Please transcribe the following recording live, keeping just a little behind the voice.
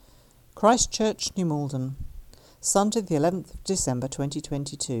Christ Church, New Malden, Sunday the 11th of December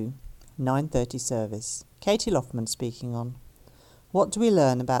 2022, 9:30 service. Katie Loftman speaking on What do we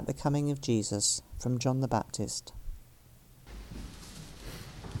learn about the coming of Jesus from John the Baptist?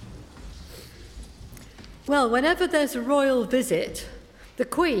 Well, whenever there's a royal visit, the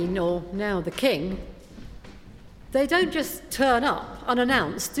Queen, or now the King, they don't just turn up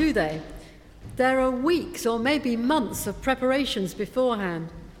unannounced, do they? There are weeks or maybe months of preparations beforehand.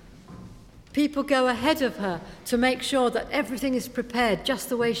 People go ahead of her to make sure that everything is prepared just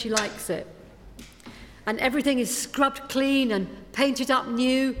the way she likes it. And everything is scrubbed clean and painted up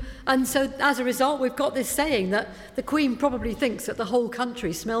new. And so as a result, we've got this saying that the Queen probably thinks that the whole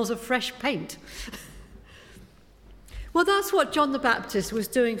country smells of fresh paint. Well, that's what John the Baptist was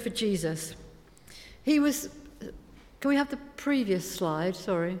doing for Jesus. He was... Can we have the previous slide?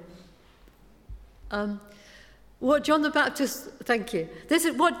 Sorry. What John the Baptist... Thank you.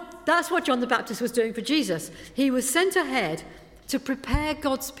 That's what John the Baptist was doing for Jesus. He was sent ahead to prepare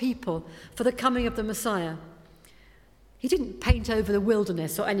God's people for the coming of the Messiah. He didn't paint over the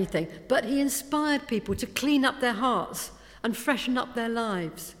wilderness or anything, but he inspired people to clean up their hearts and freshen up their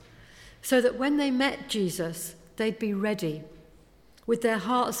lives so that when they met Jesus, they'd be ready, with their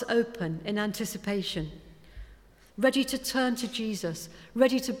hearts open in anticipation, ready to turn to Jesus,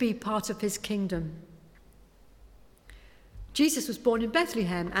 ready to be part of his kingdom. Jesus was born in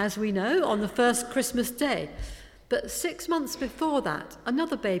Bethlehem, as we know, on the first Christmas day. But 6 months before that,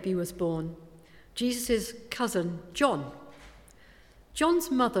 another baby was born, Jesus' cousin, John.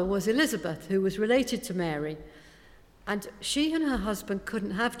 John's mother was Elizabeth, who was related to Mary, and she and her husband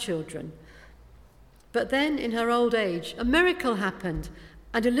couldn't have children. But then, in her old age, a miracle happened,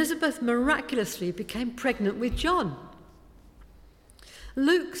 and Elizabeth miraculously became pregnant with John.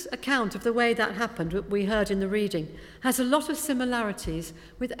 Luke's account of the way that happened, what we heard in the reading, has a lot of similarities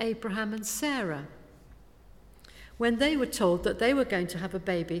with Abraham and Sarah, when they were told that they were going to have a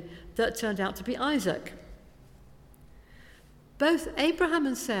baby that turned out to be Isaac. Both Abraham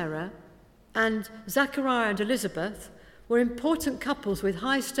and Sarah and Zachariah and Elizabeth were important couples with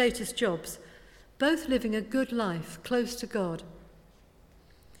high status jobs, both living a good life close to God.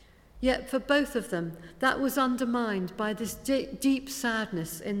 Yet for both of them, that was undermined by this deep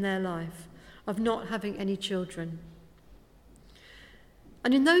sadness in their life of not having any children.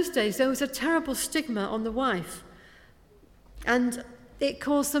 And in those days, there was a terrible stigma on the wife, and it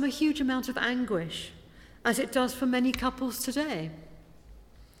caused them a huge amount of anguish, as it does for many couples today.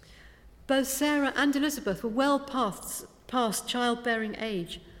 Both Sarah and Elizabeth were well past childbearing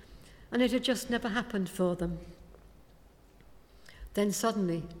age, and it had just never happened for them. Then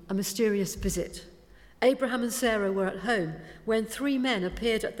suddenly, a mysterious visit. Abraham and Sarah were at home when 3 men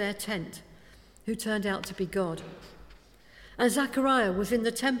appeared at their tent, who turned out to be God. And Zachariah was in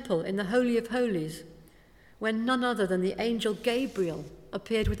the temple in the Holy of Holies, when none other than the angel Gabriel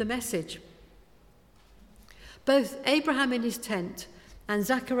appeared with a message. Both Abraham in his tent and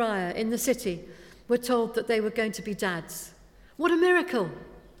Zachariah in the city were told that they were going to be dads. What a miracle!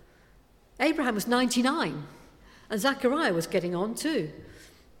 Abraham was 99. And Zachariah was getting on too.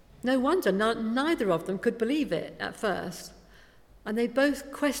 No wonder neither of them could believe it at first. And they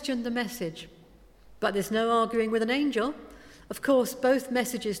both questioned the message. But there's no arguing with an angel. Of course, both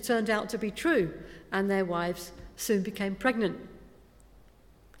messages turned out to be true, and their wives soon became pregnant.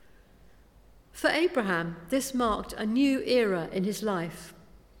 For Abraham, this marked a new era in his life.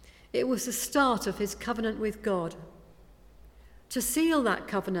 It was the start of his covenant with God. To seal that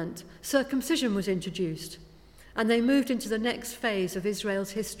covenant, circumcision was introduced, and they moved into the next phase of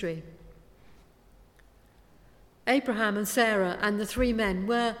Israel's history. Abraham and Sarah and the 3 men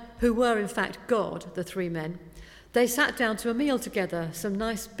who were in fact God, the 3 men, they sat down to a meal together, some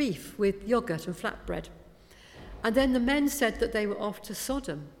nice beef with yogurt and flatbread. And then the men said that they were off to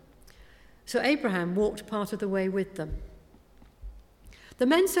Sodom. So Abraham walked part of the way with them. The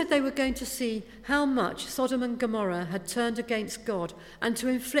men said they were going to see how much Sodom and Gomorrah had turned against God and to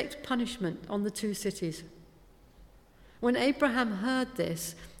inflict punishment on the 2 cities. When Abraham heard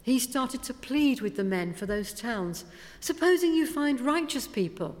this, he started to plead with the men for those towns. Supposing you find righteous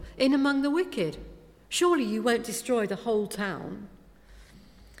people in among the wicked, surely you won't destroy the whole town.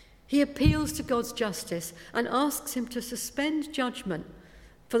 He appeals to God's justice and asks him to suspend judgment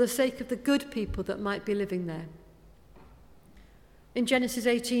for the sake of the good people that might be living there. In Genesis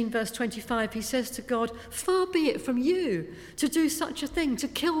 18, verse 25, he says to God, "Far be it from you to do such a thing, to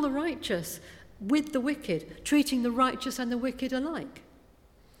kill the righteous with the wicked, treating the righteous and the wicked alike.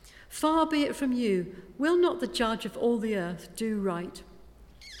 Far be it from you, will not the judge of all the earth do right?"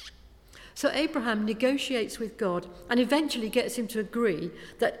 So Abraham negotiates with God and eventually gets him to agree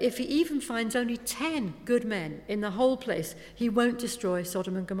that if he even finds only 10 good men in the whole place, he won't destroy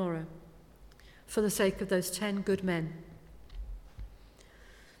Sodom and Gomorrah for the sake of those 10 good men.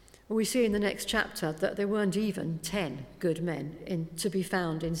 We see in the next chapter that there weren't even 10 good men to be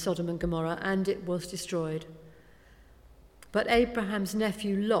found in Sodom and Gomorrah, and it was destroyed. But Abraham's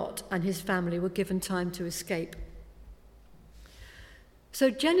nephew Lot and his family were given time to escape. So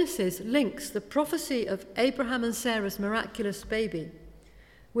Genesis links the prophecy of Abraham and Sarah's miraculous baby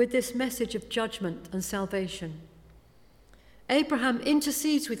with this message of judgment and salvation. Abraham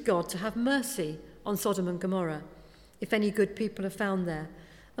intercedes with God to have mercy on Sodom and Gomorrah, if any good people are found there.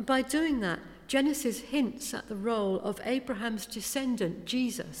 And by doing that, Genesis hints at the role of Abraham's descendant,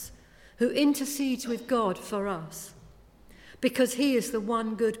 Jesus, who intercedes with God for us, because he is the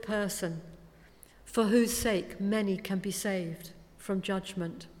one good person for whose sake many can be saved from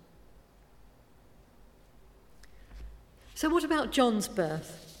judgment. So what about John's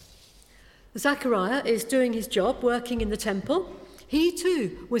birth? Zechariah is doing his job, working in the temple. He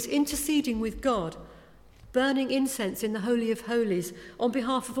too was interceding with God, burning incense in the Holy of Holies on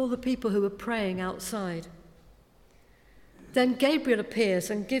behalf of all the people who were praying outside. Then Gabriel appears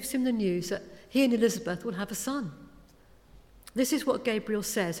and gives him the news that he and Elizabeth will have a son. This is what Gabriel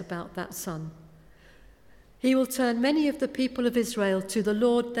says about that son. He will turn many of the people of Israel to the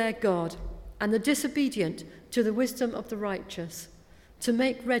Lord their God, and the disobedient to the wisdom of the righteous, to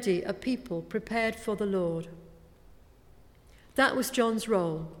make ready a people prepared for the Lord. That was John's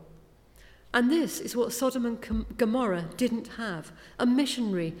role. And this is what Sodom and Gomorrah didn't have, a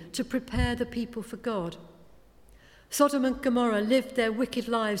missionary to prepare the people for God. Sodom and Gomorrah lived their wicked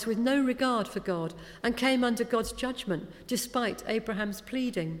lives with no regard for God and came under God's judgment despite Abraham's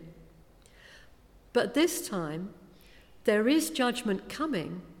pleading. But this time, there is judgment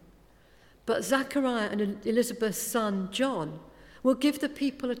coming, but Zechariah and Elizabeth's son, John, will give the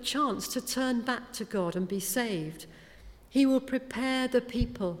people a chance to turn back to God and be saved. He will prepare the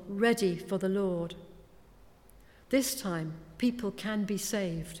people ready for the Lord. This time, people can be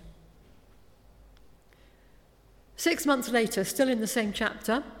saved. 6 months later, still in the same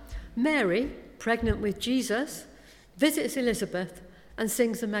chapter, Mary, pregnant with Jesus, visits Elizabeth and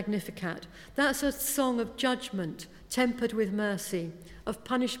sings the Magnificat. That's a song of judgment tempered with mercy, of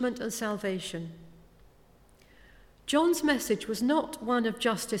punishment and salvation. John's message was not one of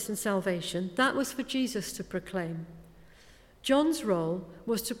justice and salvation. That was for Jesus to proclaim. John's role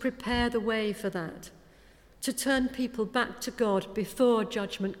was to prepare the way for that, to turn people back to God before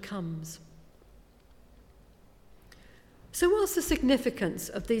judgment comes. So what's the significance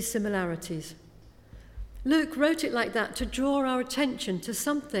of these similarities? Luke wrote it like that to draw our attention to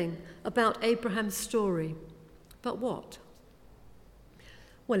something about Abraham's story. But what?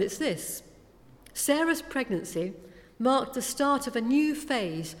 Well, it's this. Sarah's pregnancy marked the start of a new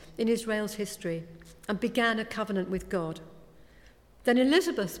phase in Israel's history and began a covenant with God. Then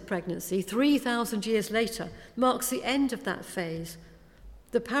Elizabeth's pregnancy, 3,000 years later, marks the end of that phase.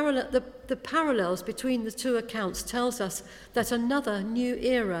 The parallels between the two accounts tells us that another new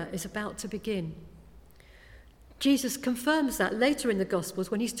era is about to begin. Jesus confirms that later in the Gospels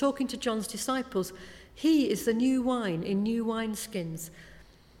when he's talking to John's disciples. He is the new wine in new wineskins.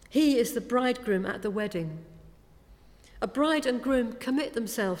 He is the bridegroom at the wedding. A bride and groom commit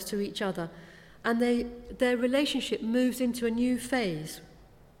themselves to each other, and their relationship moves into a new phase.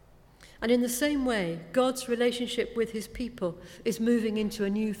 And in the same way, God's relationship with his people is moving into a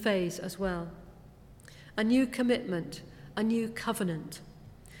new phase as well. A new commitment, a new covenant,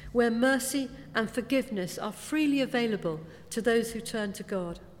 where mercy and forgiveness are freely available to those who turn to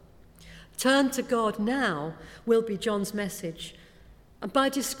God. Turn to God now will be John's message. And by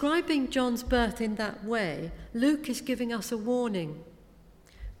describing John's birth in that way, Luke is giving us a warning.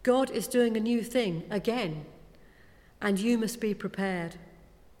 God is doing a new thing again, and you must be prepared.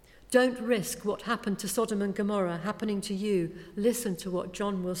 Don't risk what happened to Sodom and Gomorrah happening to you. Listen to what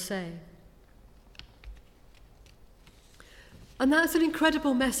John will say. And that's an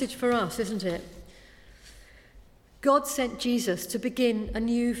incredible message for us, isn't it? God sent Jesus to begin a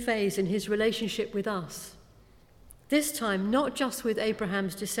new phase in his relationship with us. This time, not just with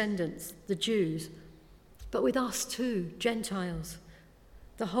Abraham's descendants, the Jews, but with us too, Gentiles,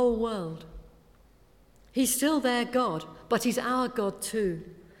 the whole world. He's still their God, but he's our God too,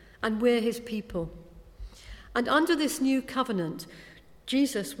 and we're his people. And under this new covenant,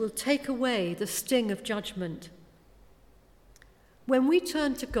 Jesus will take away the sting of judgment. When we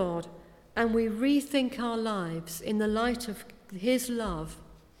turn to God and we rethink our lives in the light of his love,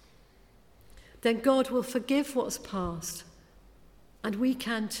 then God will forgive what's past, and we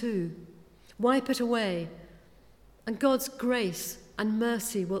can too, wipe it away, and God's grace and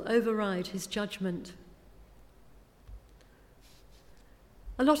mercy will override his judgment.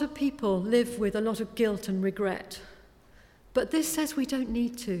 A lot of people live with a lot of guilt and regret, but this says we don't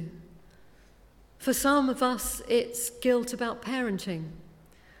need to. For some of us, it's guilt about parenting.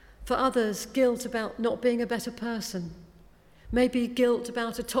 For others, guilt about not being a better person. Maybe guilt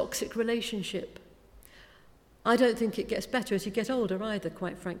about a toxic relationship. I don't think it gets better as you get older either,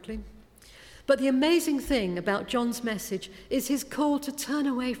 quite frankly. But the amazing thing about John's message is his call to turn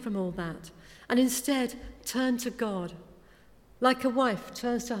away from all that and instead turn to God, like a wife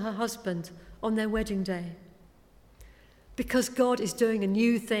turns to her husband on their wedding day. Because God is doing a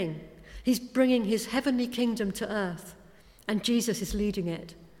new thing. He's bringing his heavenly kingdom to earth, and Jesus is leading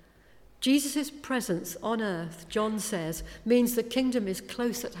it. Jesus' presence on earth, John says, means the kingdom is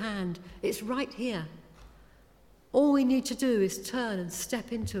close at hand. It's right here. All we need to do is turn and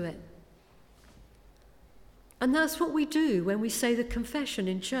step into it. And that's what we do when we say the confession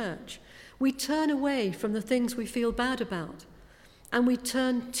in church. We turn away from the things we feel bad about, and we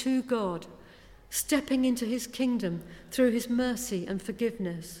turn to God, stepping into his kingdom through his mercy and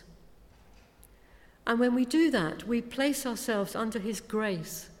forgiveness. And when we do that, we place ourselves under his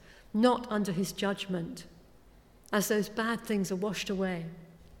grace, not under his judgment, as those bad things are washed away.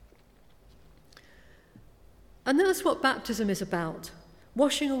 And that's what baptism is about,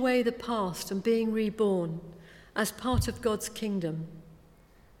 washing away the past and being reborn as part of God's kingdom.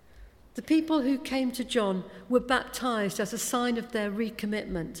 The people who came to John were baptized as a sign of their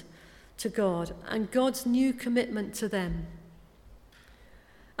recommitment to God and God's new commitment to them.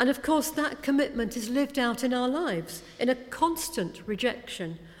 And of course, that commitment is lived out in our lives in a constant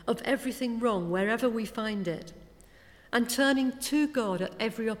rejection of everything wrong wherever we find it, and turning to God at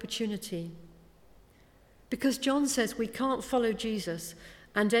every opportunity. Because John says we can't follow Jesus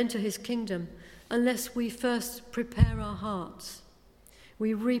and enter his kingdom unless we first prepare our hearts.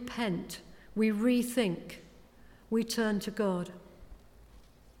 We repent, we rethink, we turn to God.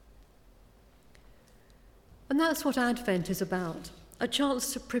 And that's what Advent is about, a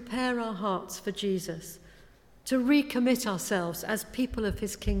chance to prepare our hearts for Jesus, to recommit ourselves as people of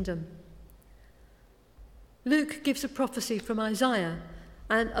his kingdom. Luke gives a prophecy from Isaiah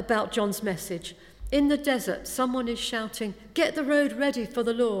and about John's message. In the desert, someone is shouting, "Get the road ready for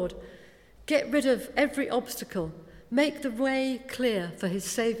the Lord. Get rid of every obstacle. Make the way clear for his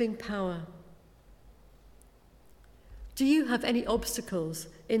saving power." Do you have any obstacles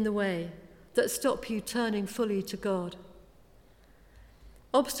in the way that stop you turning fully to God?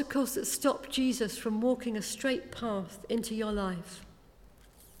 Obstacles that stop Jesus from walking a straight path into your life?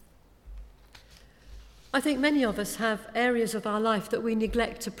 I think many of us have areas of our life that we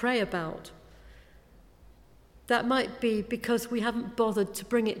neglect to pray about. That might be because we haven't bothered to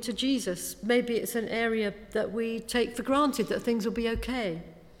bring it to Jesus. Maybe it's an area that we take for granted that things will be okay.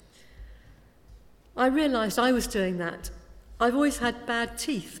 I realised I was doing that. I've always had bad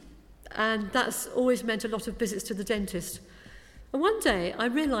teeth, and that's always meant a lot of visits to the dentist. And one day I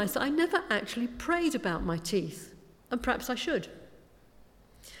realised that I never actually prayed about my teeth, and perhaps I should.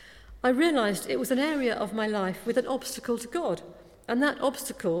 I realised it was an area of my life with an obstacle to God, and that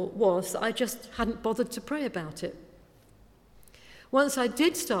obstacle was that I just hadn't bothered to pray about it. Once I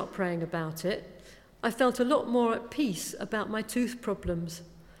did start praying about it, I felt a lot more at peace about my tooth problems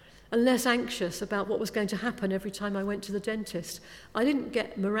and less anxious about what was going to happen every time I went to the dentist. I didn't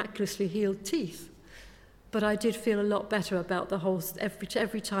get miraculously healed teeth, but I did feel a lot better about the whole,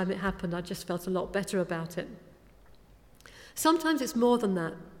 every time it happened, I just felt a lot better about it. Sometimes it's more than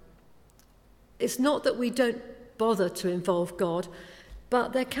that. It's not that we don't bother to involve God,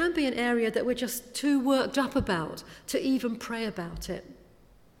 but there can be an area that we're just too worked up about to even pray about it.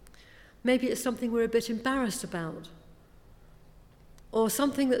 Maybe it's something we're a bit embarrassed about, or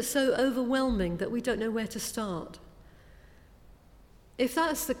something that's so overwhelming that we don't know where to start. If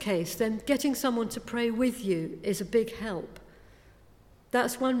that's the case, then getting someone to pray with you is a big help.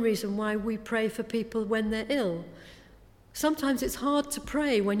 That's one reason why we pray for people when they're ill. Sometimes it's hard to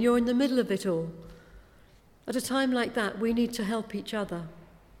pray when you're in the middle of it all. At a time like that, we need to help each other.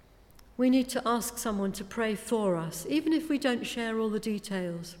 We need to ask someone to pray for us, even if we don't share all the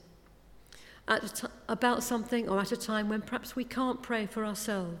details, about something or at a time when perhaps we can't pray for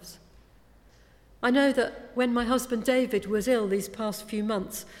ourselves. I know that when my husband David was ill these past few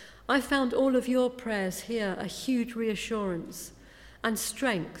months, I found all of your prayers here a huge reassurance and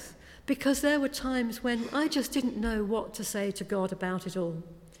strength, because there were times when I just didn't know what to say to God about it all.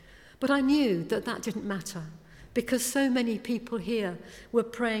 But I knew that that didn't matter, because so many people here were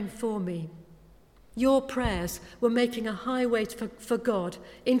praying for me. Your prayers were making a highway for God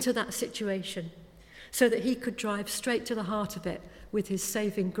into that situation so that he could drive straight to the heart of it with his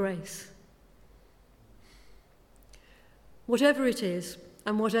saving grace. Whatever it is,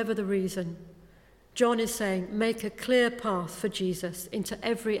 and whatever the reason, John is saying, make a clear path for Jesus into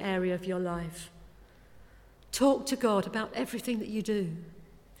every area of your life. Talk to God about everything that you do,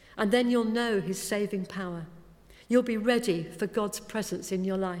 and then you'll know his saving power. You'll be ready for God's presence in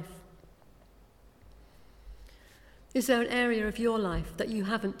your life. Is there an area of your life that you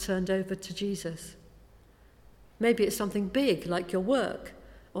haven't turned over to Jesus? Maybe it's something big, like your work,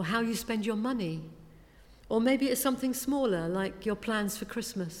 or how you spend your money. Or maybe it's something smaller, like your plans for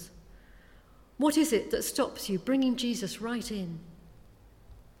Christmas. What is it that stops you bringing Jesus right in?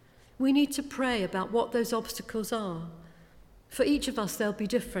 We need to pray about what those obstacles are. For each of us, they'll be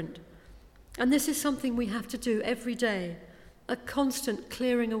different. And this is something we have to do every day, a constant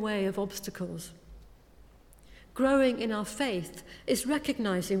clearing away of obstacles. Growing in our faith is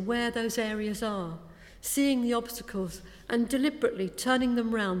recognizing where those areas are, seeing the obstacles and deliberately turning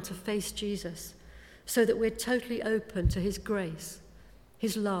them round to face Jesus, so that we're totally open to his grace,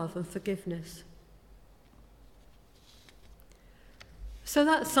 his love and forgiveness. So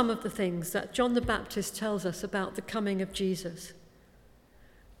that's some of the things that John the Baptist tells us about the coming of Jesus.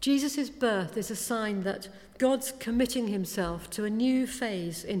 Jesus' birth is a sign that God's committing himself to a new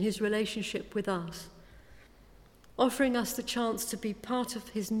phase in his relationship with us, offering us the chance to be part of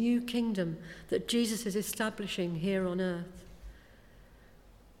his new kingdom that Jesus is establishing here on earth.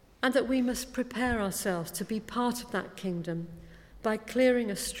 And that we must prepare ourselves to be part of that kingdom by clearing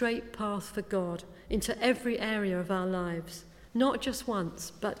a straight path for God into every area of our lives, not just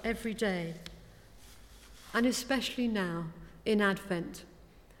once, but every day. And especially now, in Advent,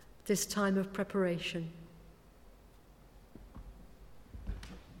 this time of preparation.